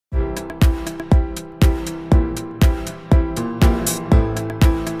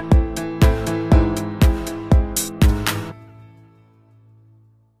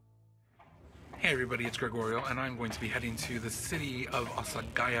everybody, it's Gregorio, and I'm going to be heading to the city of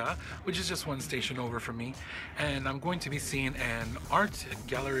Asagaya, which is just one station over from me, and I'm going to be seeing an art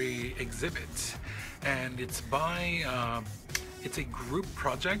gallery exhibit, and it's by, it's a group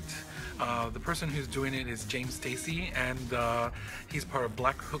project. The person who's doing it is Stacey, and he's part of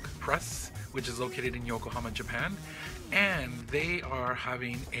Black Hook Press, which is located in Yokohama, Japan, and they are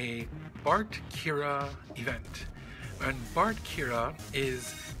having a BARTKIRA event. And BARTKIRA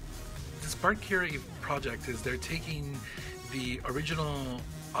is, this BARTKIRA project is they're taking the original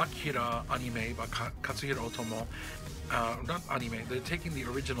Akira anime by Katsuhiro Otomo, not anime, they're taking the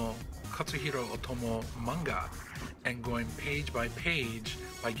original Katsuhiro Otomo manga and going page by page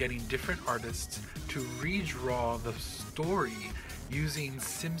by getting different artists to redraw the story using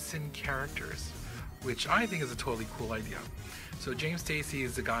Simpsons characters, which I think is a totally cool idea. So Stacey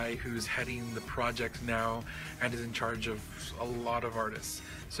is the guy who's heading the project now and is in charge of a lot of artists.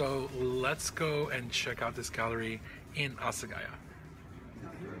 So let's go and check out this gallery in Asagaya.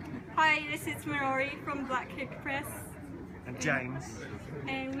 Hi, this is Marori from Black Hook Press. And James.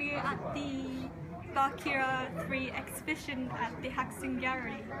 And we're at the BARTKIRA 3 exhibition at the Hakusen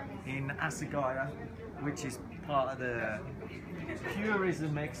Gallery. In Asagaya, which is part of the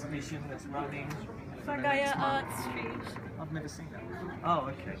Purism exhibition that's running. Asagaya Art Street. I've never seen that. Oh,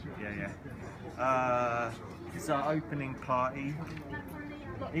 okay. Yeah. It's our opening party.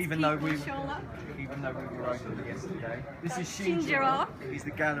 Even though we were open yesterday. This is Shinjiro. He's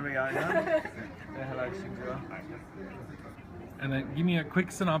the gallery owner. Hello, Shinjiro. And then give me a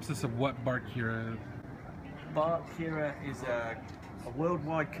quick synopsis of what BARTKIRA is. BARTKIRA is a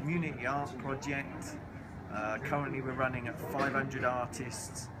worldwide community art project. Currently we're running at 500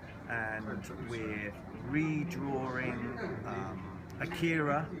 artists, and we're redrawing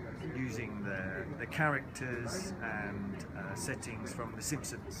Akira using the characters and settings from The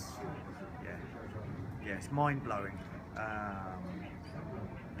Simpsons. Yeah, it's mind-blowing.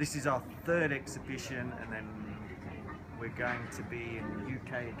 This is our third exhibition, and then we're going to be in the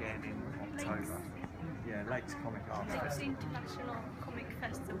UK again in October. Yeah, Lakes Comic Arts Festival. International Comic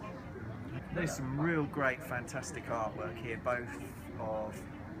Festival. There's some real great, fantastic artwork here, both of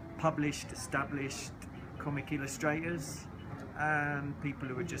published, established comic illustrators and people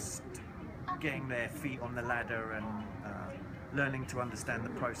who are just getting their feet on the ladder and learning to understand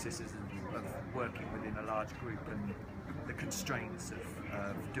the processes of working within a large group and the constraints of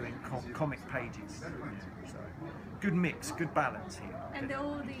doing comic pages. So, good mix, good balance here. And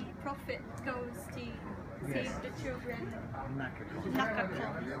all the profit goes to save the children. Nakako.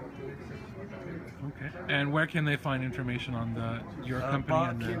 Okay. And where can they find information on your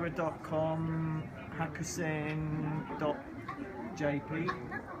company? BARTKIRA.com,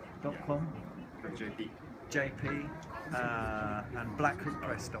 Hakusen.jp.com, JP, and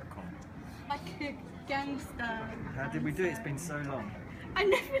BlackHookPress.com. Like a gangster. How did we do it? It's been so long. I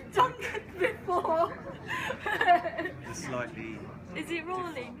never done that before. Slightly. Is it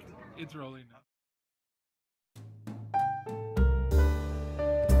rolling? It's rolling now.